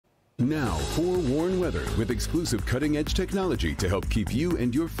Now, forewarn weather with exclusive cutting-edge technology to help keep you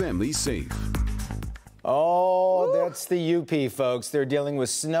and your family safe. Oh, that's the UP, folks. They're dealing with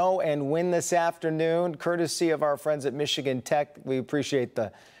snow and wind this afternoon, courtesy of our friends at Michigan Tech. We appreciate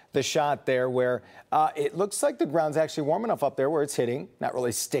the shot there where it looks like the ground's actually warm enough up there where it's hitting, not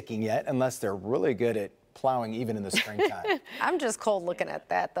really sticking yet, unless they're really good at plowing even in the springtime. I'm just cold looking at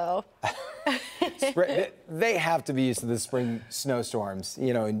that, though. They have to be used to the spring snowstorms,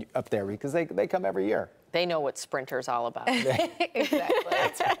 you know, up there because they come every year. They know what sprinter's all about.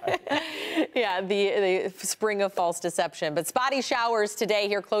 Exactly. Yeah, the spring of false deception. But spotty showers today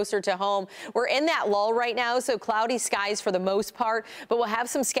here closer to home. We're in that lull right now, so cloudy skies for the most part, but we'll have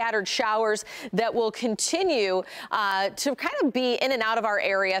some scattered showers that will continue to kind of be in and out of our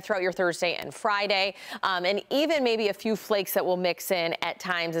area throughout your Thursday and Friday, and even maybe a few flakes that will mix in at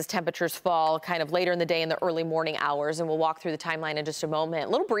times as temperatures fall kind of later in the day in the early morning hours. And we'll walk through the timeline in just a moment. A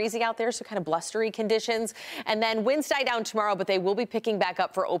little breezy out there, so kind of blustery conditions. And then winds die down tomorrow, but they will be picking back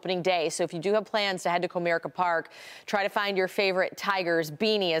up for opening day. So if you do have plans to head to Comerica Park, try to find your favorite Tigers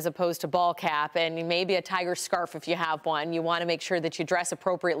beanie as opposed to ball cap, and maybe a Tiger scarf if you have one. You want to make sure that you dress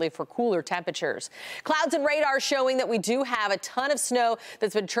appropriately for cooler temperatures. Clouds and radar showing that we do have a ton of snow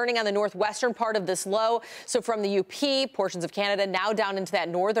that's been churning on the northwestern part of this low. So from the UP, portions of Canada, now down into that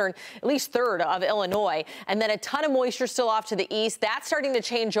northern, at least third of Illinois, and then a ton of moisture still off to the east. That's starting to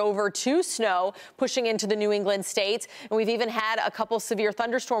change over to snow, pushing into the New England states. And we've even had a couple severe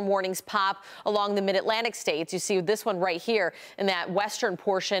thunderstorm warnings pop along the mid-Atlantic states. You see this one right here in that western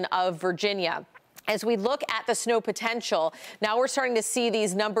portion of Virginia. As we look at the snow potential, now we're starting to see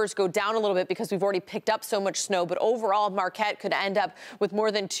these numbers go down a little bit because we've already picked up so much snow. But overall, Marquette could end up with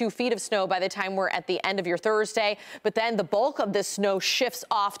more than 2 feet of snow by the time we're at the end of your Thursday. But then the bulk of this snow shifts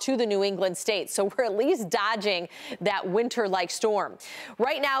off to the New England states. So we're at least dodging that winter-like storm.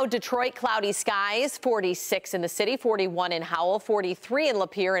 Right now, Detroit, cloudy skies, 46 in the city, 41 in Howell, 43 in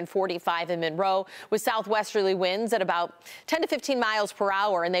Lapeer, and 45 in Monroe, with southwesterly winds at about 10 to 15 miles per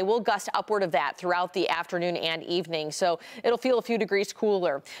hour. And they will gust upward of that throughout the afternoon and evening, so it'll feel a few degrees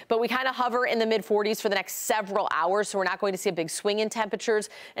cooler. But we kind of hover in the mid-40s for the next several hours, so we're not going to see a big swing in temperatures.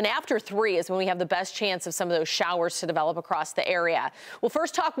 And after 3 is when we have the best chance of some of those showers to develop across the area. We'll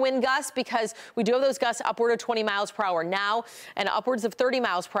first talk wind gusts because we do have those gusts upward of 20 miles per hour now and upwards of 30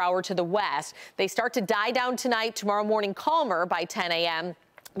 miles per hour to the west. They start to die down tonight, tomorrow morning calmer by 10 a.m.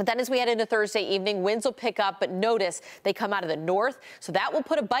 But then as we head into Thursday evening, winds will pick up, but notice they come out of the north. So that will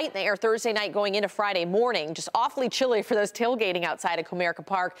put a bite in the air Thursday night going into Friday morning. Just awfully chilly for those tailgating outside of Comerica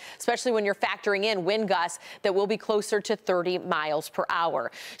Park, especially when you're factoring in wind gusts that will be closer to 30 miles per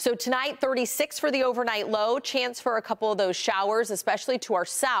hour. So tonight, 36 for the overnight low, chance for a couple of those showers, especially to our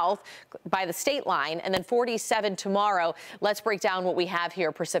south by the state line, and then 47 tomorrow. Let's break down what we have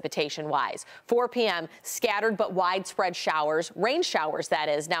here precipitation-wise. 4 p.m., scattered but widespread showers, rain showers, that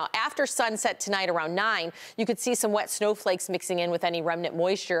is. Now, after sunset tonight around 9, you could see some wet snowflakes mixing in with any remnant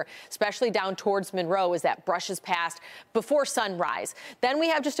moisture, especially down towards Monroe as that brushes past before sunrise. Then we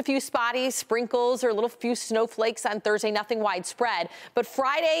have just a few spotty sprinkles or a little few snowflakes on Thursday, nothing widespread. But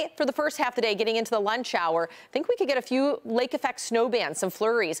Friday, for the first half of the day, getting into the lunch hour, I think we could get a few lake effect snow bands, some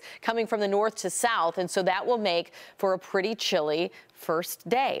flurries coming from the north to south. And so that will make for a pretty chilly first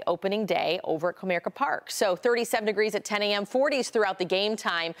day, opening day over at Comerica Park. So 37 degrees at 10 a.m., 40s throughout the game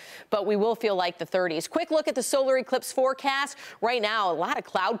time, but we will feel like the 30s. Quick look at the solar eclipse forecast. Right now, a lot of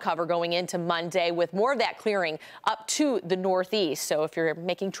cloud cover going into Monday with more of that clearing up to the northeast. So if you're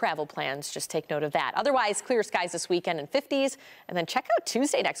making travel plans, just take note of that. Otherwise, clear skies this weekend in 50s. And then check out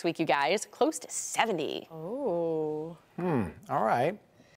Tuesday next week, you guys, close to 70. Oh. All right.